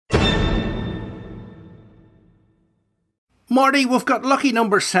Marty, we've got lucky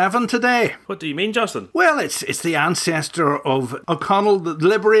number 7 today. What do you mean, Justin? Well, it's the ancestor of O'Connell, the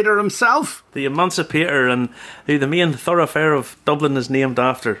Liberator himself. The emancipator, and who the main thoroughfare of Dublin is named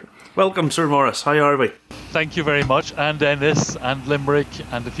after. Welcome, Sir Maurice. How are we? Thank you very much. And Ennis and Limerick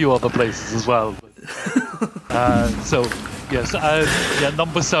and a few other places as well. Yes,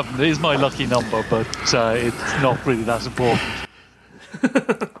 number 7 is my lucky number, but it's not really that important.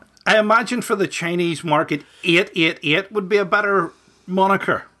 I imagine for the Chinese market, 888 would be a better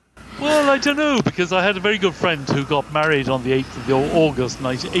moniker. Well, I don't know, because I had a very good friend who got married on the 8th of August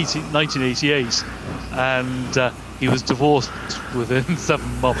 1988, and he was divorced within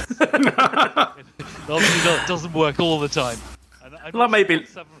 7 months. Obviously, doesn't work all the time. Well,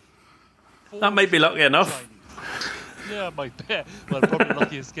 that may be lucky enough. Yeah, it might be. Well, probably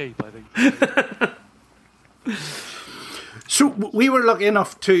lucky escape, I think. So we were lucky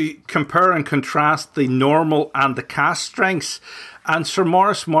enough to compare and contrast the normal and the cast strengths, and Sir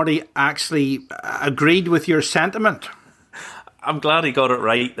Maurice Marty actually agreed with your sentiment. I'm glad he got it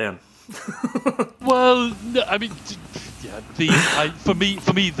right then. Well, I mean, yeah, for me,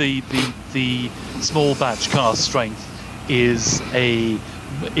 the small batch cast strength is a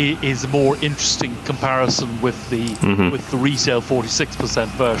more interesting comparison with the retail 46%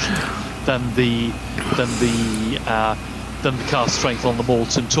 version than the cast strength on the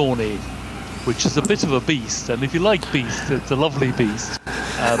Malt and Tawny, which is a bit of a beast. And if you like beast, it's a lovely beast,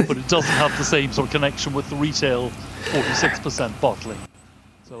 but it doesn't have the same sort of connection with the retail 46% bottling.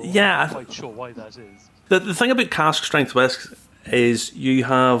 So yeah, I'm not quite sure why that is. The thing about cask strength whisky is you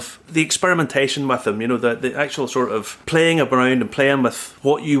have the experimentation with them, the actual sort of playing around and playing with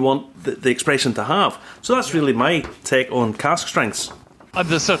what you want the expression to have. So that's really my take on cask strengths. And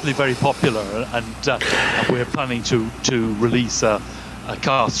they're certainly very popular, and we're planning to release a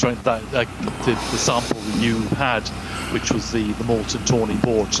cast strength, the sample that you had, which was the Malt and Tawny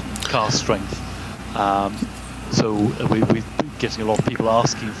Port cast strength. So we're getting a lot of people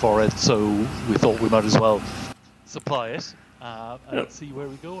asking for it, so we thought we might as well supply it and see where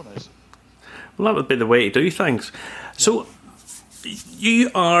we go on it. Well, that would be the way to do things. So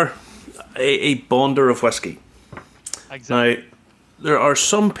you are a bonder of whiskey. Exactly. Now, there are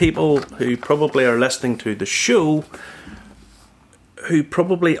some people who probably are listening to the show who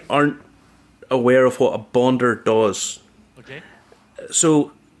probably aren't aware of what a bonder does. Okay.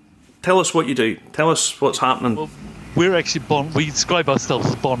 So, tell us what you do. Tell us what's happening. Well, we're actually we describe ourselves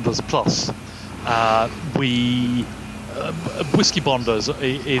as Bonders Plus. Whiskey bonders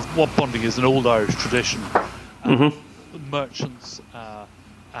is what bonding is an old Irish tradition. Merchants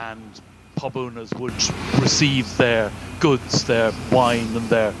and pub owners would receive their goods, their wine and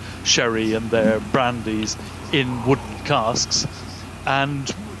their sherry and their brandies in wooden casks,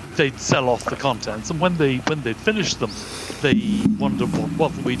 and they'd sell off the contents. And when they'd finished them, they wondered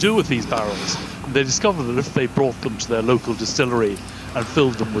what would we do with these barrels. And they discovered that if they brought them to their local distillery and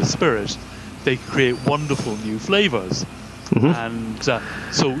filled them with spirit, they could create wonderful new flavours. And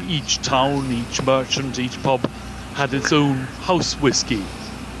so each town, each merchant, each pub had its own house whiskey,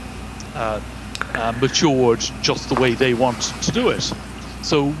 matured just the way they wanted to do it.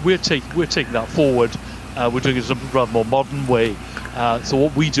 So we're taking that forward. We're doing it in a rather more modern way. So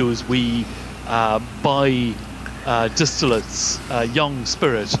what we do is we buy distillates, young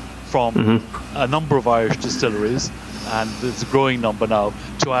spirit from a number of Irish distilleries, and there's a growing number now,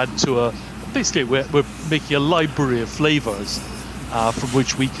 to add to basically we're making a library of flavours from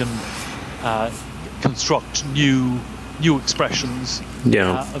which we can construct new expressions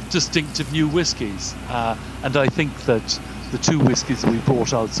of distinctive new whiskies. And I think that the 2 whiskies that we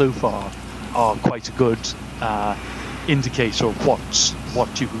brought out so far are quite a good indicator of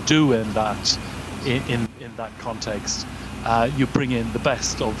what you can do in that context. You bring in the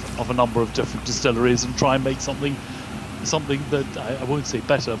best of a number of different distilleries and try and make something that I won't say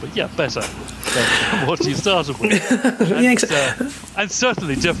better, but better than what you started with. And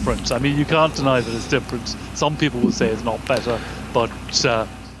certainly different. I mean, you can't deny that it's different. Some people will say it's not better, but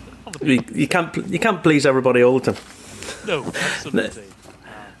you can't please everybody all the time. No, absolutely.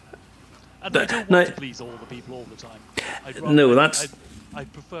 And I don't want to please all the people all the time. I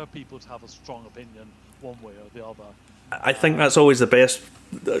prefer people to have a strong opinion one way or the other. I think that's always the best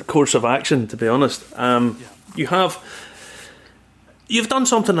course of action, to be honest. You've done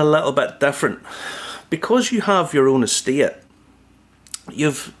something a little bit different. Because you have your own estate,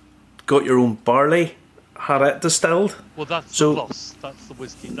 you've got your own barley, had it distilled. Well, that's the plus. That's the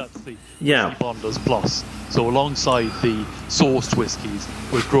whiskey. That's the Whiskey Bonders Plus. So alongside the sourced whiskies,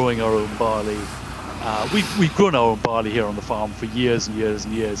 we're growing our own barley. We've grown our own barley here on the farm for years and years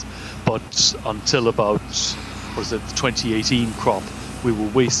and years. But until about was it the 2018 crop, we were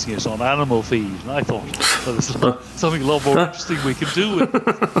wasting it on animal feed, and I thought, well, there's something a lot more interesting we can do with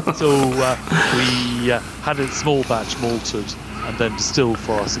it. So we had it small batch malted and then distilled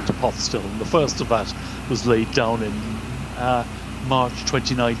for us into pot still, and the first of that was laid down in March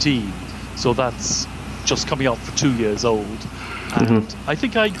 2019. So that's just coming up for 2 years old, and I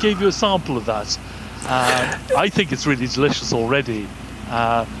think I gave you a sample of that. I think it's really delicious already,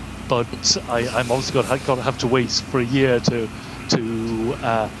 but I'm obviously going to have to wait for a year to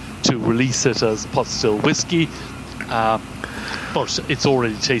release it as pot still whiskey, but it's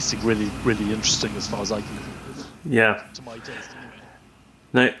already tasting really, really interesting as far as I can. Yeah. To my taste, anyway.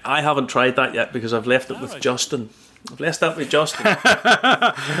 Now I haven't tried that yet because I've left it with Justin. I've left that with Justin. Is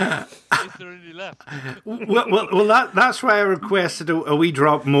there any left? Well, that's why I requested a wee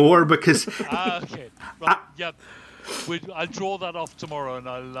drop more, because Okay. Right. Yeah. I'll draw that off tomorrow, and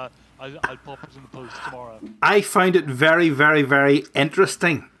I'll pop it in the post tomorrow. I find it very, very, very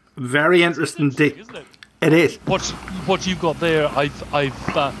interesting. Very interesting indeed. Isn't it? It is. What you've got there,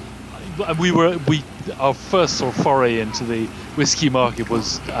 our first sort of foray into the whiskey market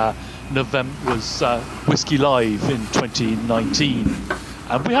was Whiskey Live in 2019,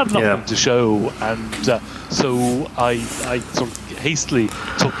 and we had nothing to show, and so I sort of hastily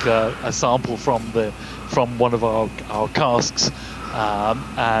took a sample from one of our casks,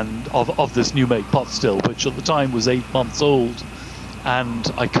 and of this new make pot still, which at the time was 8 months old,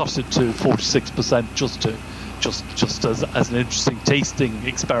 and I cut it to 46% just as an interesting tasting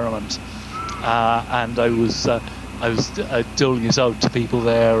experiment, and I was doling it out to people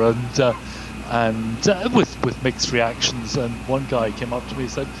there, and with mixed reactions. And one guy came up to me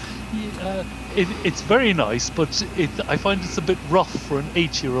and said, "It's very nice, but I find it's a bit rough for an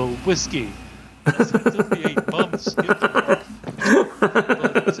 8-year-old whiskey." I said, "It's only 8 months."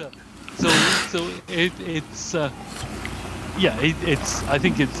 I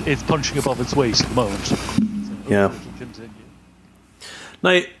think it's punching above its weight at the moment. So Yeah. it'll continue.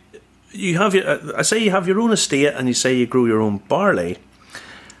 Now, you have you have your own estate, and you say you grow your own barley.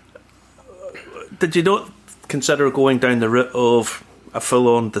 Did you not consider going down the route of a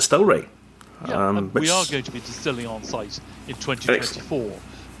full-on distillery? Yeah, we are going to be distilling on site in 2024,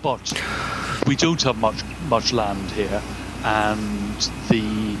 but we don't have much land here, and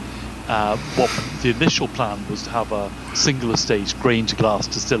the initial plan was to have a single estate grain to glass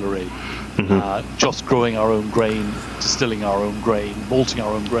distillery, just growing our own grain, distilling our own grain, malting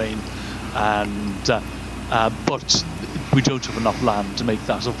our own grain, and but we don't have enough land to make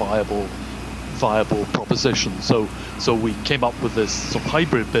that a viable proposition. So we came up with this sort of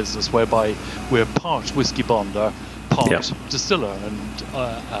hybrid business whereby we're part whiskey bonder, part distiller, and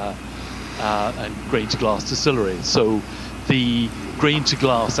grain to glass distillery. So the grain to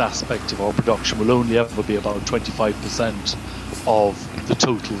glass aspect of our production will only ever be about 25% of the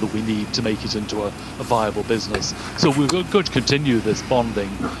total that we need to make it into a viable business. So we're going to continue this bonding,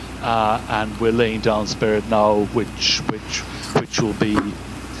 and we're laying down spirit now, which will be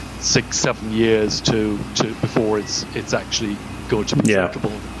 6-7 years to before it's actually going to be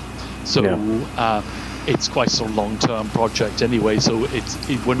drinkable. So it's quite a sort of long-term project anyway. So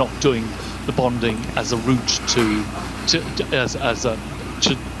we're not doing the bonding as a route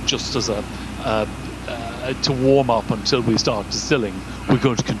to warm up until we start distilling. We're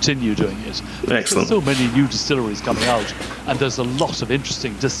going to continue doing it. Excellent. There's so many new distilleries coming out, and there's a lot of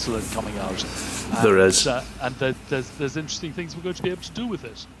interesting distillate coming out. There is, and there's interesting things we're going to be able to do with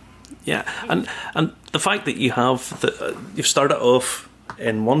it. Yeah, and the fact that you've started off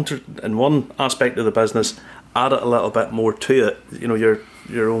in one aspect of the business, added a little bit more to it. You know,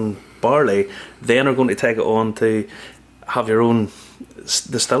 your own barley, then are going to take it on to have your own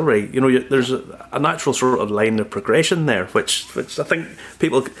distillery. You know, there's a natural sort of line of progression there, which I think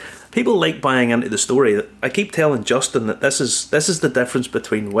people like buying into the story. I keep telling Justin that this is the difference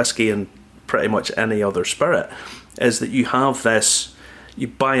between whiskey and pretty much any other spirit, is that you have this, you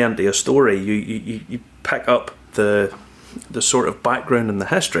buy into a story, you pick up the sort of background and the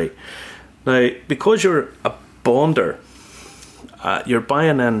history. Now, because you're a bonder, you're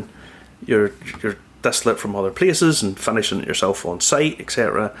buying in your distillate from other places and finishing it yourself on site,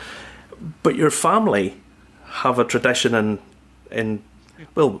 etc. But your family have a tradition in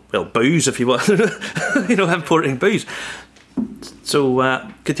booze, if you want, importing booze. So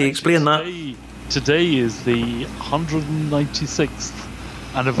could you explain that? Today is the 196th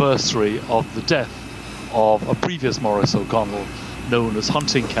anniversary of the death of a previous Maurice O'Connell, known as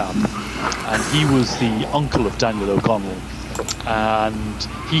Hunting Cap, and he was the uncle of Daniel O'Connell, and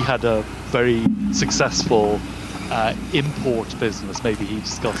he had a very successful import business. Maybe he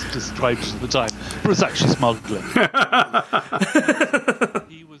described it at the time, but it's actually smuggling.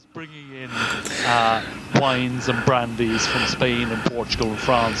 He was bringing in wines and brandies from Spain and Portugal and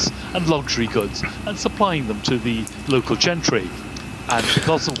France and luxury goods and supplying them to the local gentry. And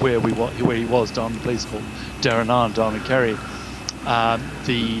because of where he was down in a place called Derrynane down in Kerry,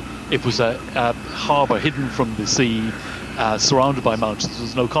 it was a harbour hidden from the sea, surrounded by mountains. It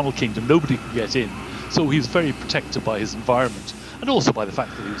was an O'Connell kingdom. Nobody could get in. So he was very protected by his environment and also by the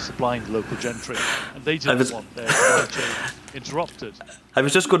fact that he was supplying the local gentry. And they didn't want their supply chain interrupted. I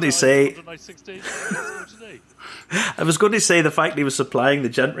was just going to say... I was going to say the fact he was supplying the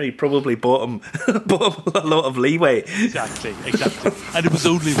gentry probably bought him a lot of leeway. Exactly. And it was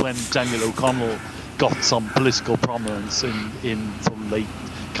only when Daniel O'Connell got some political prominence in from late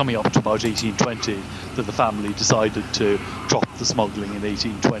coming up to about 1820 that the family decided to drop the smuggling in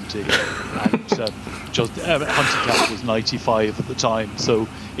 1820, and Hunting Cap was 95 at the time, so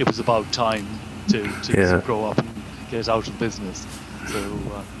it was about time to grow up and get out of business. So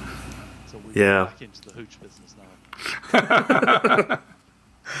we're back into the hooch business now.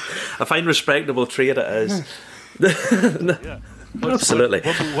 A fine, respectable trade it is. Yeah. Absolutely.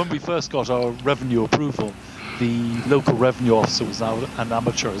 When we first got our revenue approval, the local revenue officer was now an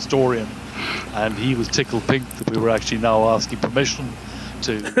amateur historian, and he was tickled pink that we were actually now asking permission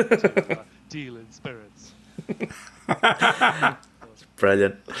to deal in spirits.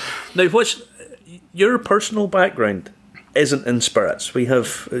 Brilliant. Now, what's your personal background? Isn't in spirits. We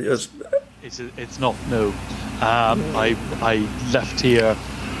have. It's not. No, I left here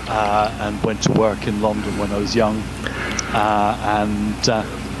and went to work in London when I was young, and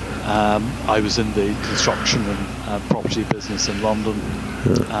I was in the construction and property business in London,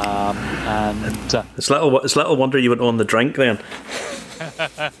 and it's little wonder you went on the drink then.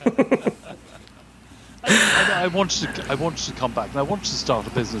 I wanted to come back, and I wanted to start a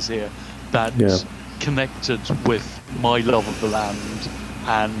business here that connected with my love of the land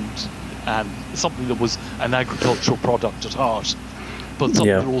and something that was an agricultural product at heart, but something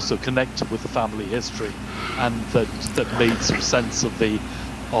that also connected with the family history, and that made some sense of that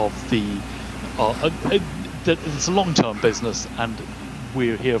it's a long-term business, and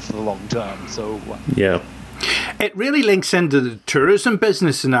we're here for the long term. So it really links into the tourism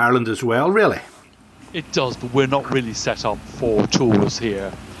business in Ireland as well, really. It does, but we're not really set up for tours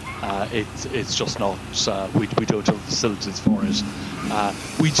here. It's just not. We don't have facilities for it.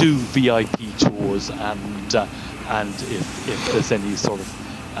 We do VIP tours, and if there's any sort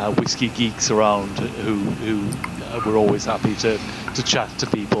of whiskey geeks around who we're always happy to chat to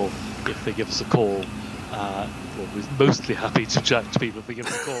people if they give us a call. We're mostly happy to chat to people if they give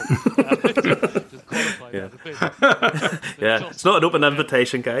us a call. Just qualify that a bit. It's not an open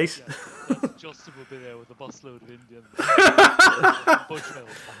invitation, guys. Justin will be there with a busload of Indians.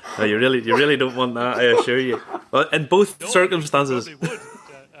 No, you really don't want that, I assure you. Well, in both circumstances.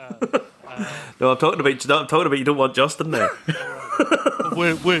 No, I'm talking about you don't want Justin there.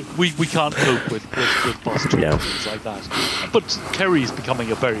 We can't cope with bus tours and things like that. But Kerry's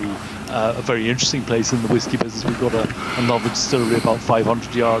becoming a very interesting place in the whiskey business. We've got another distillery about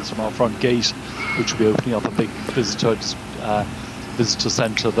 500 yards from our front gate, which will be opening up a big visitor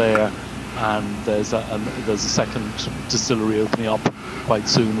centre there. And there's a second distillery opening up quite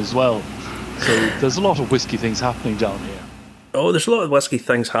soon as well. So there's a lot of whiskey things happening down here. Oh, there's a lot of whiskey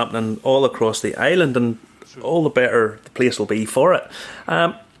things happening all across the island, and all the better the place will be for it.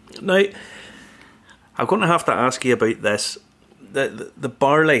 Now, I'm going to have to ask you about this. The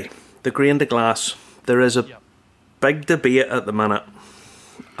barley, the grain to glass. There is a big debate at the minute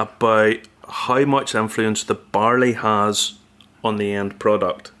about how much influence the barley has on the end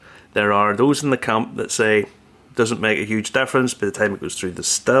product. There are those in the camp that say it doesn't make a huge difference by the time it goes through the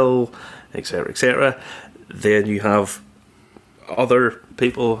still, etc., etc. Then you have other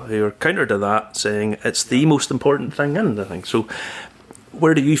people who are counter to that, saying it's the most important thing in the thing. So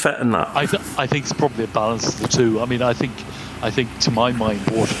where do you fit in that? I think it's probably a balance of the two. I mean, I think to my mind,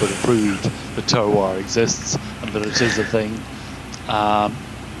 Waterford proved that terroir exists and that it is a thing.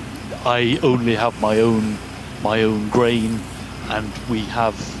 I only have my own grain, and we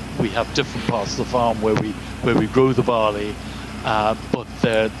have different parts of the farm where we grow the barley, but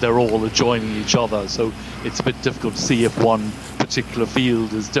they're all adjoining each other. So it's a bit difficult to see if one particular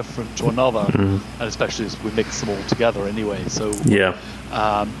field is different to another, and especially as we mix them all together anyway. So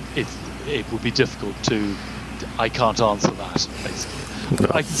it would be difficult to. I can't answer that basically.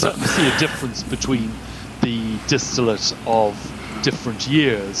 I can certainly see a difference between the distillate of different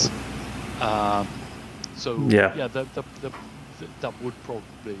years. That would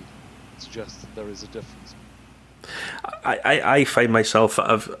probably suggest that there is a difference. I find myself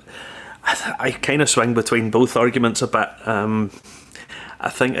I kind of swing between both arguments a bit. I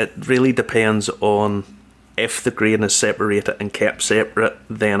think it really depends on if the grain is separated and kept separate,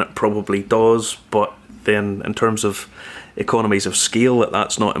 then it probably does. But then, in terms of economies of scale,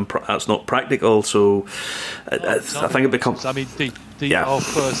 that's not practical. So I think it becomes. I mean, our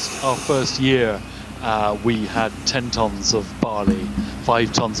first year, we had 10 tons of barley,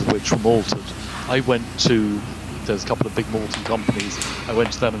 5 tons of which were malted. I went to. There's a couple of big malting companies. I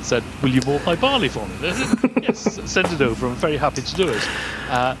went to them and said, "Will you malt my barley for me?" They said, "Yes, send it over. I'm very happy to do it.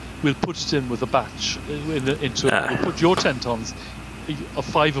 We'll put it in with a batch we'll put your 10 tons,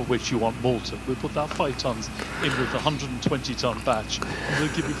 5 of which you want malted. We'll put that 5 tons in with a 120-ton batch, and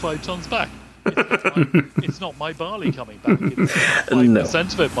we'll give you 5 tons back." It's not my barley coming back. It's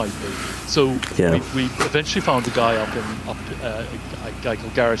 5% of it might be. So we eventually found a guy a guy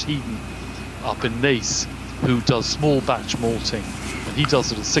called Garrett Heaton up in Naas, who does small batch malting, and he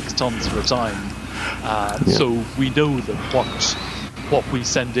does it at 6 tons at a time. So we know that what we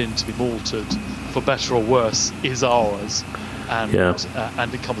send in to be malted, for better or worse, is ours, and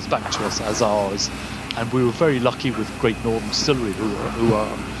it comes back to us as ours. And we were very lucky with Great Northern Distillery, who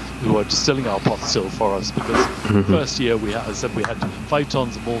are distilling our pot still for us, because the first year we had 5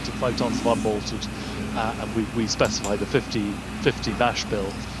 tons of malted, 5 tons of unmalted, and we specified a 50 mash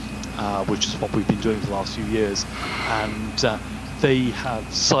bill. Which is what we've been doing for the last few years, and they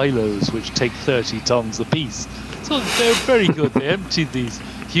have silos which take 30 tons apiece. So they're very good. They emptied these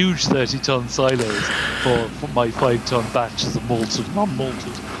huge 30-ton silos for my 5-ton batches of malted and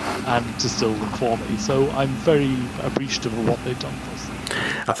unmalted, and distilled them for me. So I'm very appreciative of what they've done for us.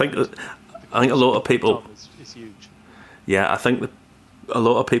 I think a lot of people. Is huge. Yeah, I think that a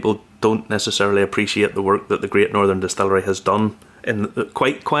lot of people don't necessarily appreciate the work that the Great Northern Distillery has done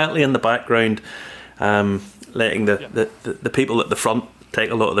quite quietly in the background, letting the people at the front take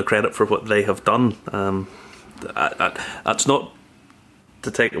a lot of the credit for what they have done. That's not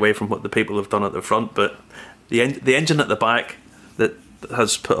to take away from what the people have done at the front, but the engine at the back that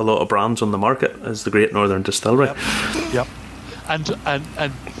has put a lot of brands on the market is the Great Northern Distillery. Yep. And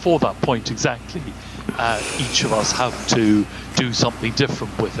for that point exactly, each of us have to do something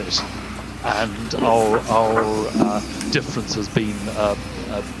different with it. And our difference has been a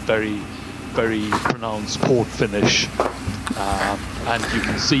very, very pronounced port finish, and you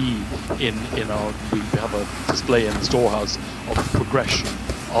can see we have a display in the storehouse of the progression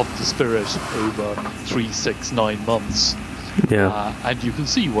of the spirit over 3, 6, 9 months. And you can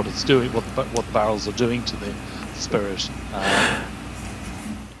see what it's doing, what the barrels are doing to the spirit.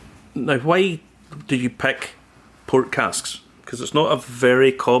 Now, why do you pick port casks? Because it's not a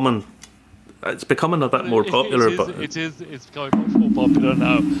very common. It's becoming a bit more popular, it's becoming much more popular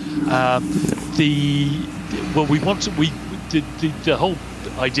now. The whole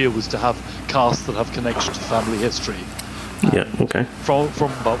idea was to have casks that have connection to family history.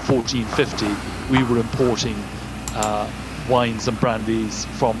 From about 1450, we were importing wines and brandies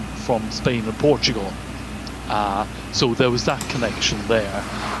from Spain and Portugal. So there was that connection there.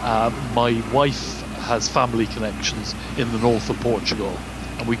 My wife has family connections in the north of Portugal,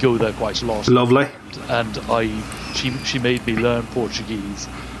 and we go there quite a lot. Lovely. And she made me learn Portuguese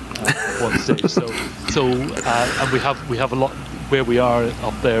at one stage. So and we have a lot. Where we are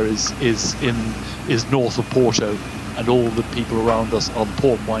up there is north of Porto, and all the people around us are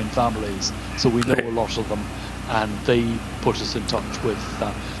port wine families. So we know a lot of them, and they put us in touch with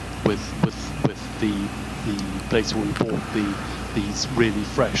the place where we bought these really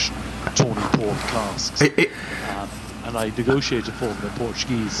fresh Tawny Port casks. And I negotiated for them in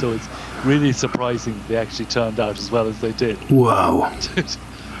Portuguese, so it's really surprising they actually turned out as well as they did. Wow.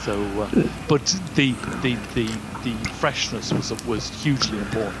 So, but the freshness was hugely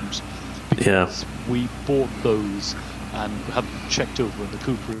important, because we bought those and had them checked over in the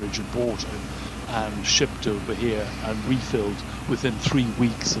cooperage in Porto and shipped over here and refilled within 3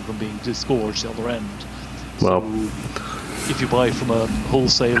 weeks of them being disgorged the other end. Wow. So if you buy from a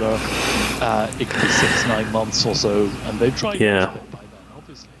wholesaler, it could be 6-9 months or so, and they've tried to by then,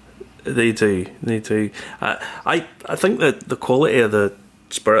 obviously. They do. I think that the quality of the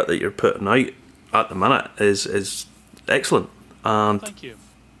spirit that you're putting out at the minute is excellent. And thank you.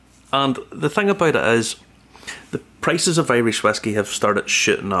 And the thing about it is, the prices of Irish whiskey have started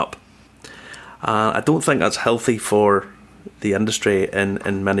shooting up. I don't think that's healthy for the industry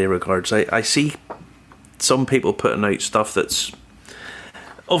in many regards. I see some people putting out stuff that's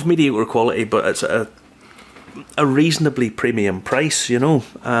of mediocre quality, but it's a reasonably premium price, you know.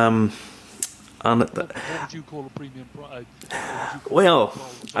 And what would you call a premium price? Well,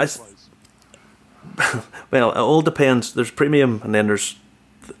 Well, it all depends. There's premium, and then there's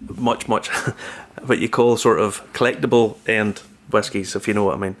much what you call sort of collectible end whiskies, if you know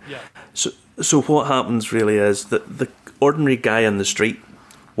what I mean. Yeah. So what happens really is that the ordinary guy in the street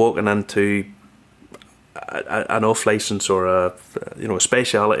walking into an off license or a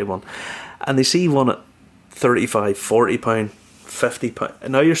speciality one, and they see one at £35, £40, £50,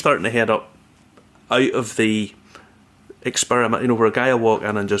 and now you're starting to head up out of the experiment, where a guy will walk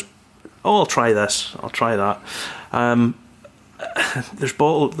in and just, I'll try this, I'll try that. There's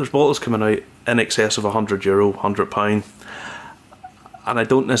bottles coming out in excess of €100, £100, and I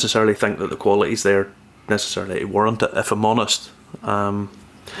don't necessarily think that the quality's there necessarily to warrant it, if I'm honest.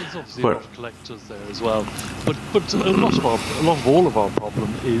 There's obviously a lot of collectors there as well, but a lot of all of our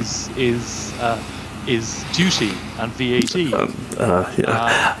problem is duty and VAT.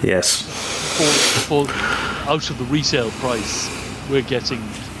 Yes. For out of the retail price, we're getting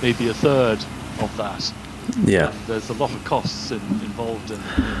maybe a third of that. Yeah. And there's a lot of costs involved in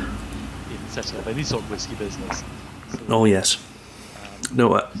setting up any sort of whiskey business. So, oh yes.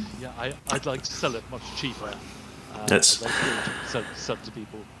 I'd like to sell it much cheaper. It's I'd like to sell to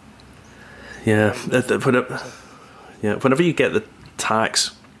people. Yeah. Whenever you get the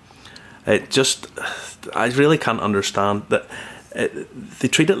tax, I really can't understand that they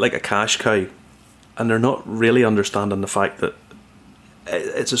treat it like a cash cow, and they're not really understanding the fact that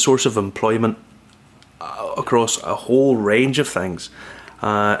it's a source of employment across a whole range of things.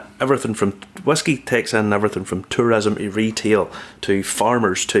 Everything from whiskey takes in everything from tourism to retail to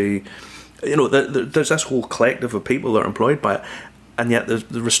farmers to, there's this whole collective of people that are employed by it, and yet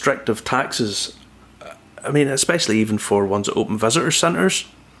the restrictive taxes. I mean, especially even for ones that open visitor centres.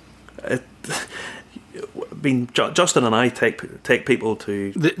 Justin and I take people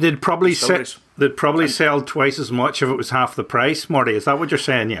to. They'd probably sell twice as much if it was half the price, Marty. Is that what you're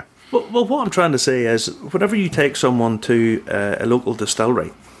saying? Yeah. Well, what I'm trying to say is, whenever you take someone to a local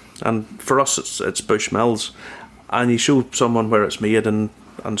distillery, and for us it's Bushmills, and you show someone where it's made and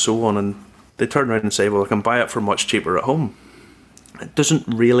so on, and they turn around and say, well, I can buy it for much cheaper at home. It doesn't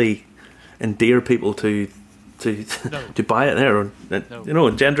really endear people to buy it there,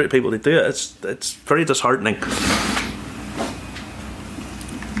 and generate people to do it. It's very disheartening.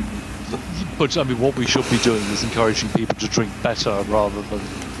 But I mean, what we should be doing is encouraging people to drink better rather than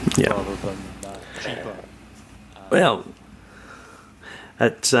cheaper. Well,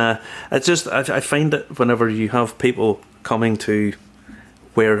 it's just I find that whenever you have people coming to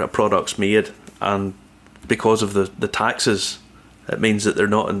where a product's made, and because of the taxes, it means that they're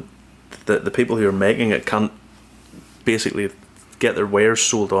not in, the people who are making it can't basically get their wares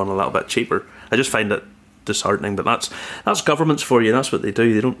sold on a little bit cheaper. I just find it disheartening, but that's governments for you. That's what they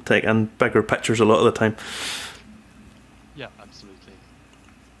do. They don't take in bigger pictures a lot of the time. Yeah, absolutely.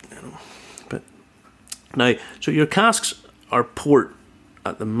 But now, so your casks are port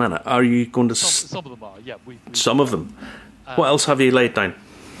at the minute. Are you going to? Some of them are. Yeah, some of them. What else have you laid down?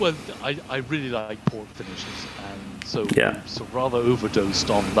 Well, I really like port finishes, and so yeah. So rather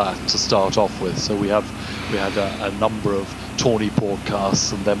overdosed on that to start off with. So we had a number of tawny port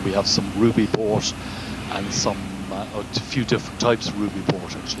casks, and then we have some ruby port, and some a few different types of ruby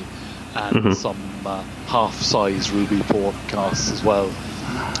port actually, and some half-size ruby port casks as well.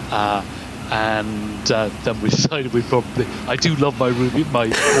 And then we decided I do love my port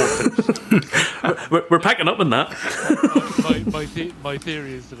finish. we're packing up on that. My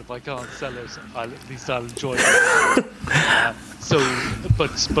theory is that if I can't sell it, at least I'll enjoy it.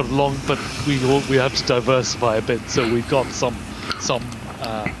 But we have to diversify a bit. So we've got some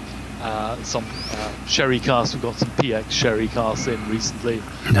sherry casks. We've got some PX sherry casks in recently.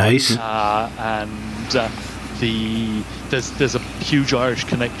 Nice. There's a huge Irish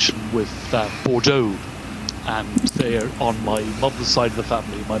connection with Bordeaux, and they're on my mother's side of the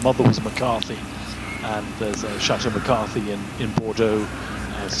family. My mother was McCarthy, and there's a Chateau McCarthy in Bordeaux,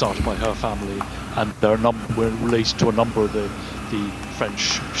 started by her family, and we're related to a number of the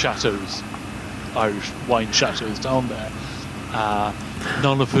French chateaus, Irish wine chateaus down there.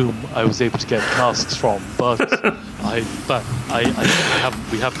 None of whom I was able to get casks from, but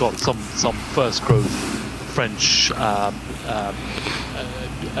we have got some first growth French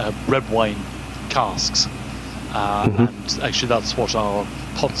red wine casks, and actually that's what our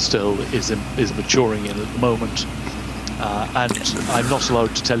pot still is maturing in at the moment. And I'm not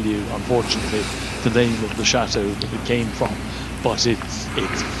allowed to tell you, unfortunately, the name of the chateau that it came from, but it's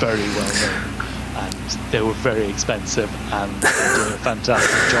very well known, and they were very expensive, and they're doing a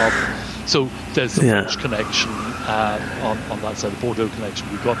fantastic job. So there's a French connection on that side, the Bordeaux connection.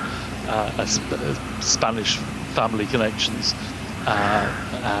 We've got Spanish family connections,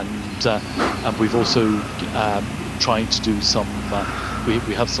 and we've also trying to do some.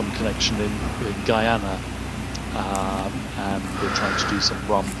 We have some connection in Guyana, and we're trying to do some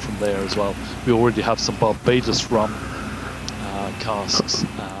rum from there as well. We already have some Barbados rum casks.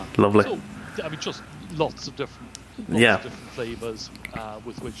 Lovely. So, I mean, just lots of different flavours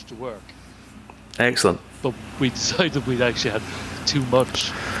with which to work. Excellent. But we decided we'd actually had too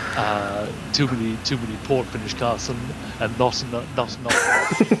many port finish casks and not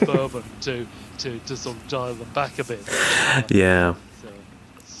enough bourbon to sort of dial them back a bit. Yeah.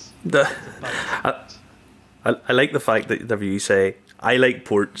 So I like the fact that you say I like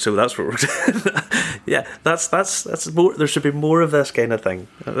port, so that's what we're doing. Yeah, that's more. There should be more of this kind of thing.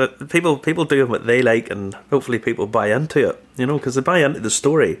 People doing what they like, and hopefully people buy into it. Because they buy into the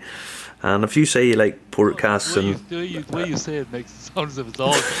story. And if you say you like port casks the way you say it makes it sound as if it's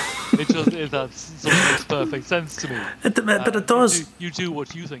odd. That sort of makes perfect sense to me. But it does. You do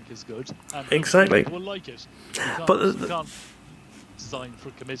what you think is good, and exactly. people will like it. You can't design for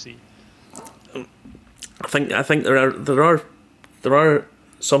committee. I think there are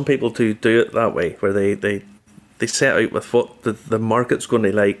some people who do it that way, where they set out with what the market's going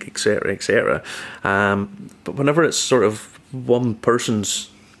to like, etc., etc. But whenever it's sort of one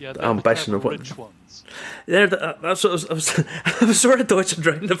person's ambition of what. Rich ones. That's what I was sort of dodging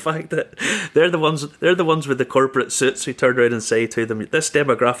around the fact that they're the ones with the corporate suits who turn around and say to them, this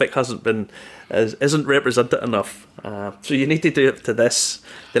demographic isn't represented enough, so you need to do it to this.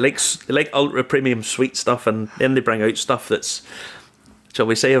 They like ultra premium sweet stuff, and then they bring out stuff that's, shall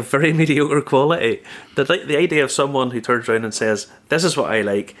we say, of very mediocre quality. The idea of someone who turns around and says, this is what I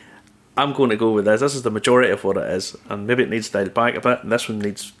like, I'm going to go with this is the majority of what it is, and maybe it needs dialed back a bit, and this one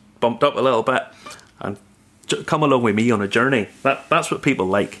needs bumped up a little bit, and come along with me on a journey. That's what people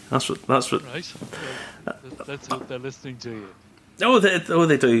like. That's what. Right. That's what they're listening to you. Oh,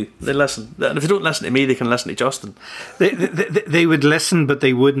 they do. They listen. And if they don't listen to me, they can listen to Justin. They would listen, but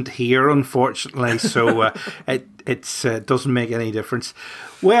they wouldn't hear, unfortunately. So it doesn't make any difference.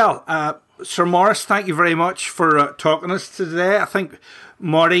 Well, Sir Maurice, thank you very much for talking to us today. I think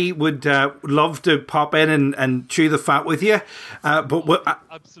Marty would love to pop in and chew the fat with you.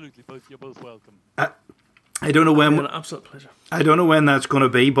 Absolutely, you're both welcome. I don't know when. An absolute pleasure. I don't know when that's going to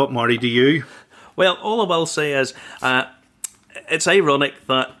be, but Marty, do you? Well, all I will say is, it's ironic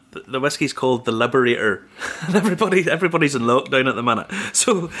that the whiskey's called the Liberator, and everybody's in lockdown at the minute.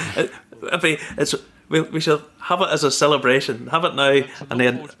 So, we shall have it as a celebration. Have it now, and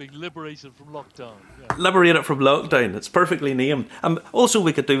then being liberated from lockdown. Yeah. Liberate it from lockdown. It's perfectly named. Also,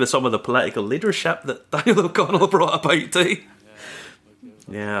 we could do with some of the political leadership that Daniel O'Connell brought about too.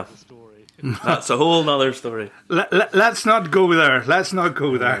 Yeah. That's a whole nother story. Let's not go there. Let's not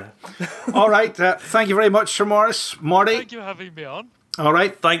go there. All right. Thank you very much, Sir Maurice. Marty. Thank you for having me on. All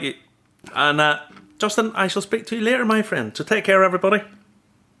right. Thank you. And Justin, I shall speak to you later, my friend. So take care, everybody.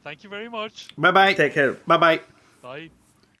 Thank you very much. Bye-bye. Take care. Bye-bye.